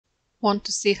Want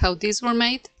to see how these were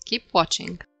made? Keep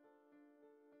watching.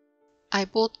 I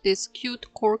bought these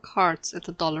cute cork hearts at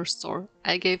the dollar store.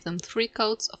 I gave them 3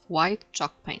 coats of white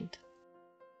chalk paint.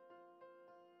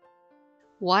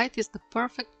 White is the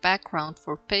perfect background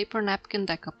for paper napkin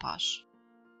decoupage.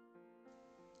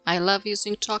 I love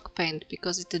using chalk paint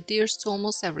because it adheres to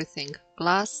almost everything: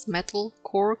 glass, metal,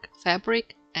 cork,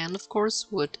 fabric, and of course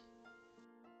wood.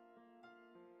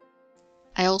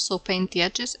 I also paint the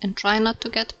edges and try not to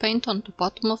get paint on the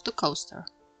bottom of the coaster.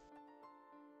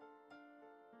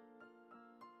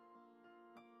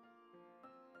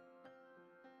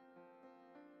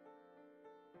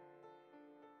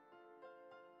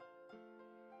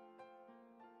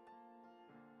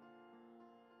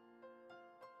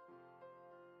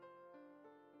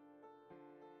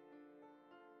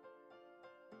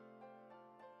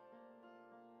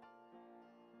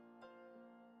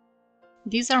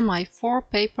 These are my 4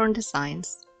 paper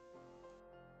designs.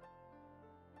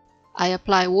 I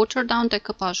apply watered down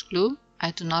decoupage glue.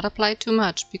 I do not apply too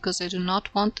much because I do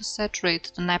not want to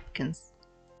saturate the napkins.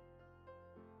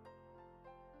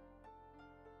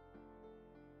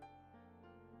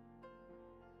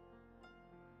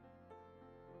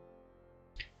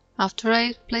 After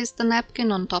I place the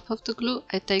napkin on top of the glue,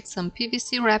 I take some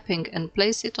PVC wrapping and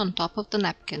place it on top of the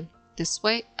napkin. This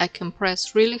way I can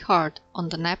press really hard on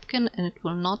the napkin and it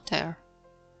will not tear.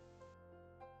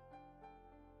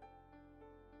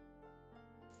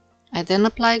 I then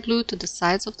apply glue to the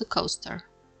sides of the coaster.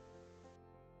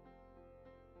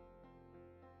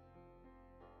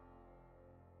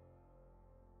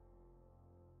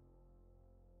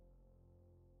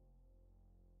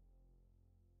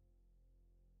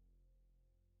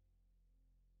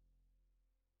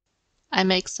 I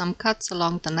make some cuts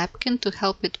along the napkin to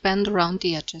help it bend around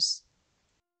the edges.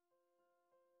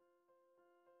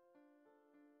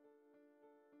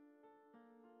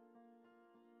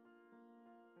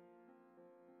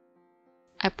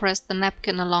 I press the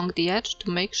napkin along the edge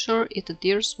to make sure it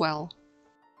adheres well.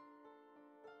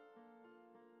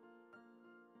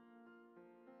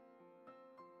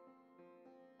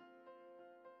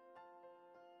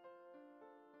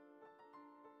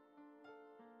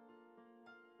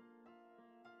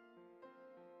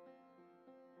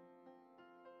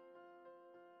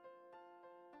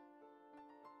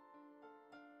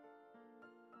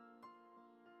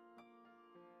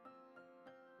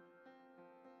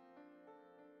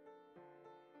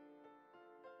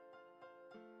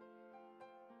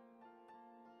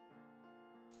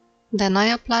 Then I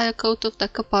apply a coat of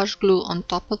decoupage glue on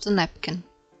top of the napkin.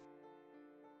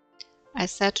 I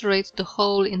saturate the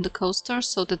hole in the coaster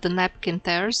so that the napkin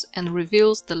tears and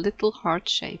reveals the little heart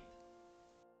shape.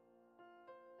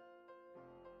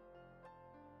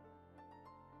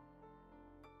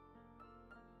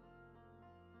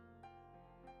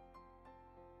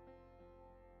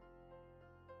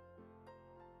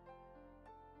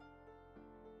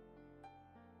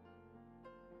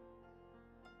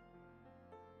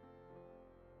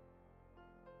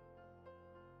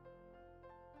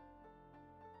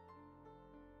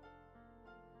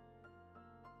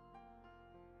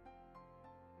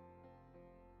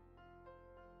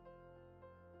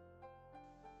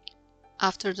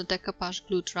 After the decoupage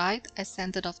glue dried, I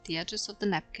sanded off the edges of the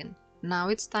napkin. Now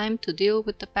it's time to deal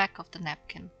with the back of the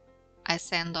napkin. I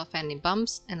sand off any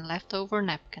bumps and leftover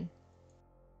napkin.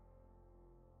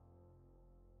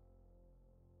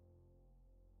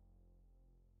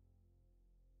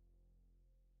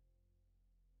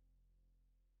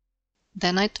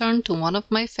 Then I turn to one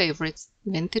of my favorites,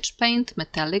 vintage paint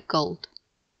metallic gold.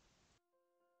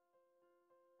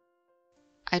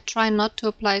 I try not to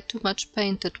apply too much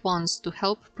paint at once to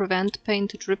help prevent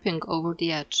paint dripping over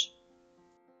the edge.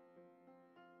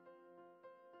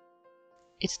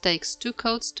 It takes 2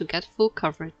 coats to get full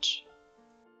coverage.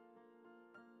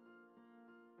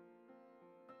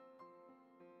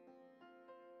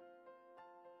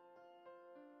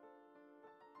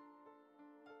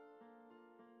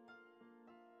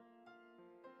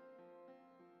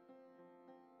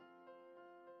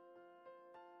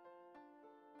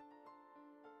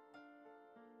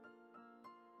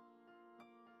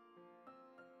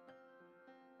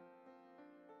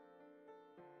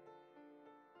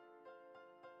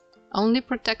 Only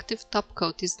protective top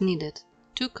coat is needed.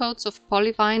 2 coats of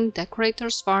Polyvine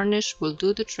Decorators Varnish will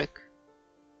do the trick.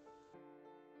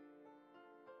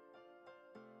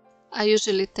 I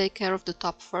usually take care of the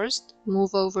top first,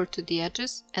 move over to the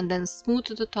edges, and then smooth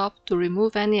the top to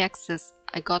remove any excess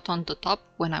I got on the top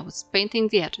when I was painting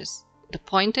the edges. The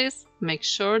point is, make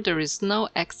sure there is no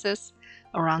excess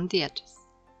around the edges.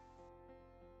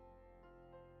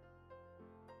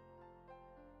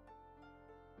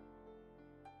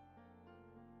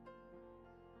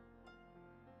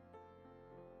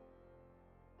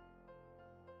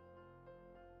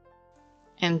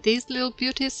 And these little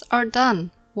beauties are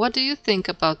done. What do you think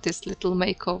about this little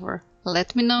makeover?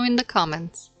 Let me know in the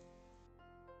comments.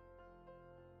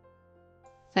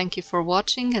 Thank you for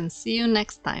watching and see you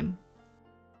next time.